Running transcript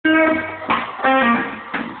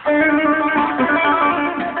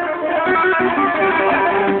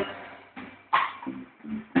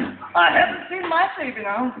you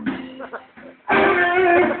know.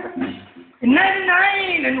 In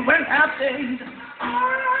 99 and went half days.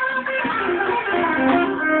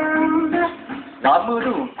 God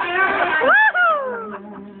Voodoo.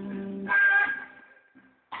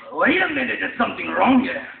 Wait a minute, there's something wrong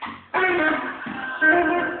here.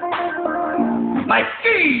 My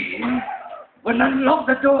key will unlock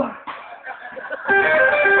the door.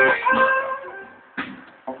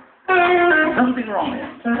 Something wrong here.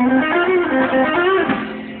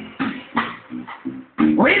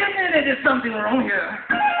 Wait a minute, there's something wrong here.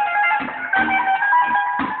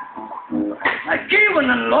 My key will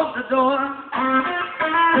unlock the door.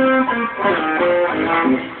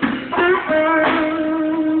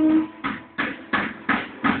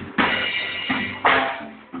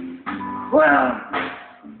 Well,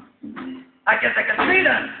 I guess I can see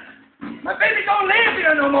that. My baby don't live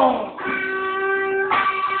here no more.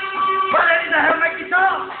 But I need to have my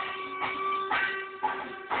guitar.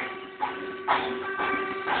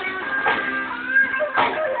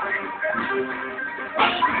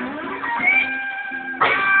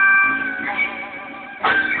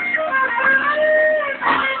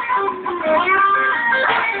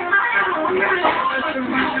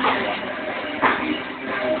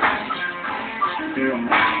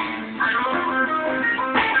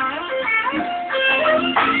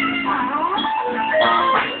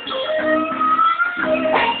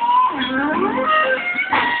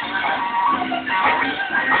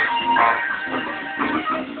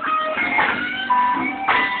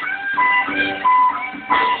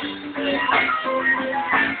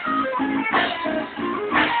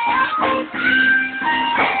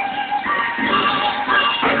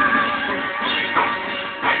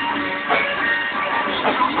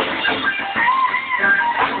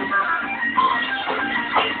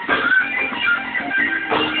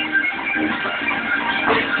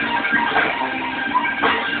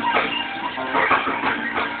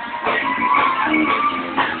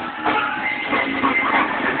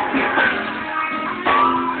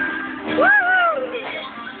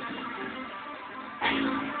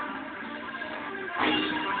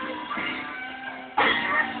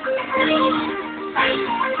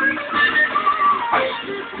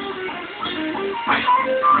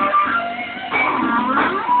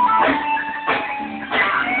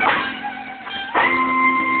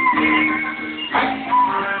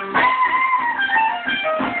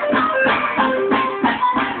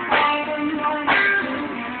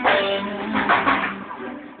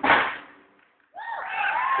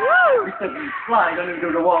 Fly, don't even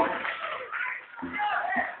do the walk.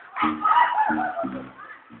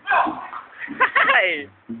 Hey!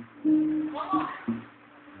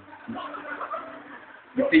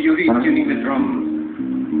 Mr. Yuri tuning the drum.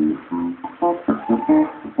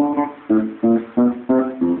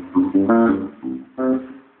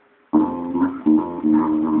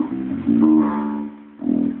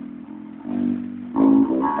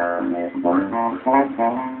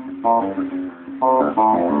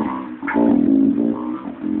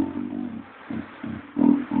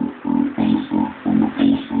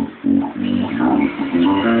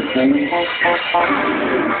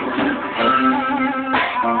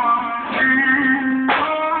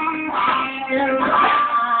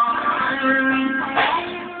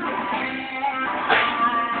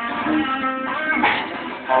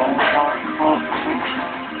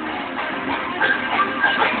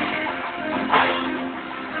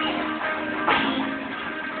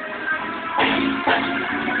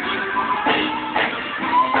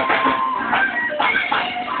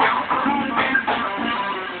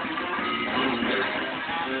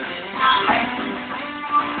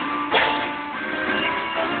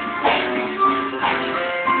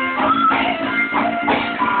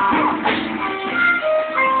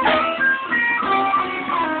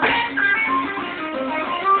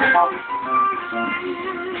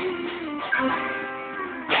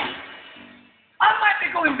 I might be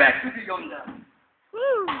going back to the yonder.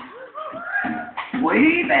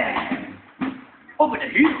 Way back. Over the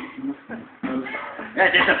hill. Yeah,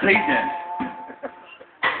 there's a place there.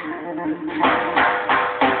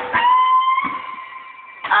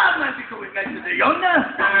 I might be going back to the yonder.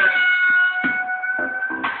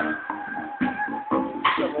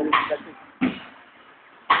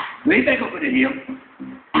 Way back over the hill.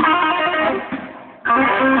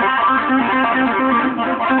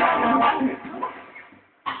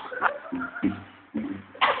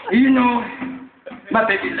 You know, my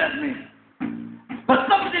baby left me. But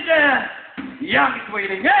somebody there, young is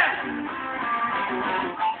waiting. Yeah!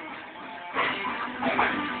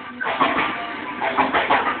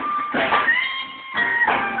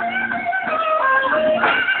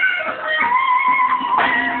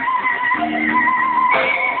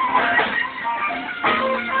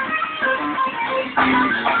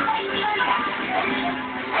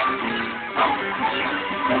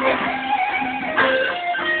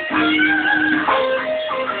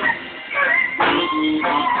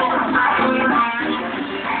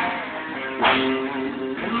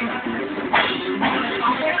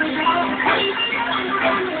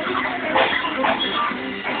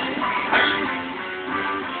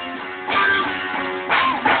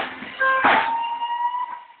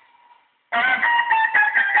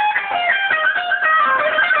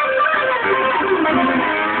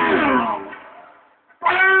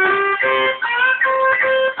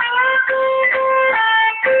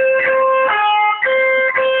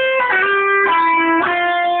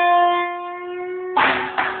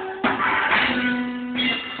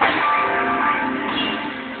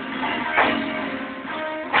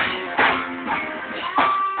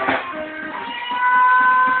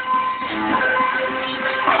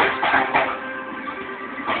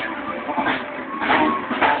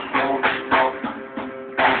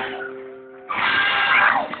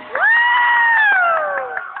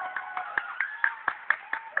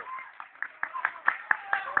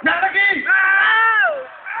 Nalagi! Wow!